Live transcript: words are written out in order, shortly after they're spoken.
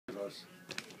us.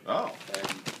 Oh. And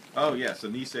Oh, yeah. So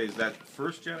Nisei, is that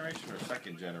first generation or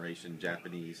second generation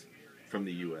Japanese from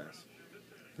the U.S.?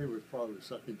 he was probably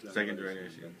second generation. Second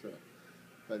generation.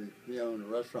 But he owned a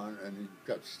restaurant, and he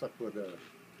got stuck with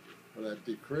that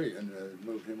decree, and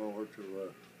moved him over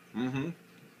to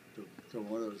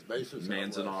one of those bases.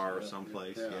 Manzanar or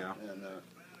someplace, yeah. And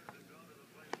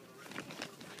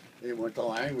he went to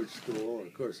language school.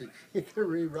 Of course, he could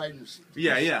read, write, and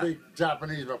speak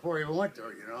Japanese before he went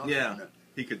there, you know. Yeah, and,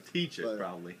 he could teach it,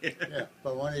 probably. Yeah,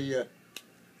 but when he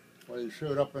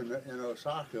showed up in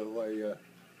Osaka,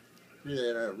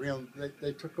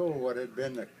 they took over what had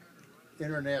been the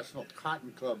International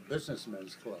Cotton Club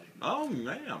Businessmen's Club. Oh,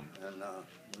 man. And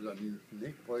it was a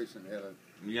unique place, and had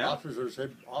officers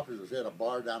had a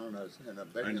bar down in the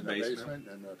basement,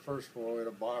 and the first floor had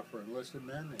a bar for enlisted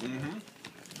men. And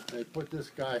they put this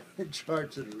guy in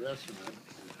charge of the restaurant,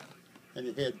 and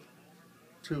he had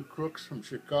two crooks from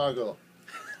Chicago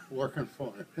working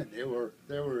for him, and they were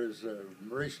his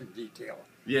ration detail.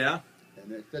 Yeah.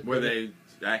 And were they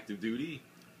active duty?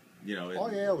 You know. Oh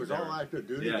yeah, it was all active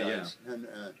duty guys. Yeah. And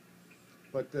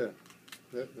but the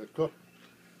cook,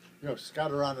 you know,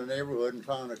 scouted around the neighborhood and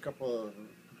found a couple of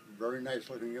very nice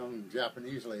looking young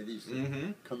Japanese ladies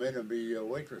that come in and be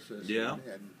waitresses. Yeah.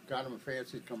 And got them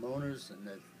fancy kimonos, and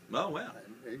oh wow.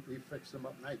 And he fixed them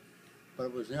up nice. But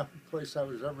it was the only place I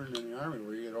was ever in the Army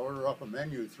where you could order off a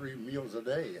menu 3 meals a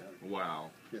day.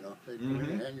 Wow. You know, they come in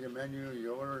and hand you a menu,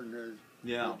 you order, and there's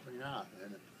something out.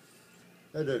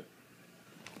 And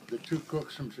the two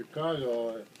cooks from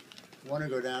Chicago want to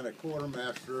go down to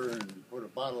quartermaster and put a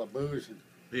bottle of booze and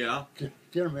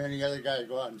get them in. The other guy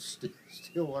go out and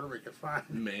steal whatever he could find.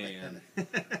 Man.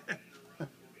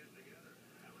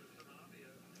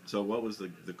 So what was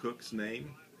the cook's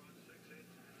name?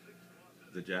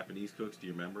 The Japanese cooks, do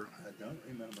you remember? I don't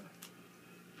remember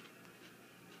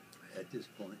at this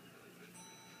point.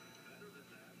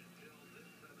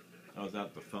 Oh, is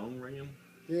that the phone ringing?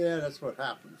 Yeah, that's what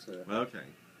happens. Okay.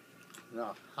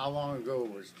 Now, how long ago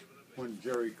was when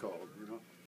Gerry called, you know?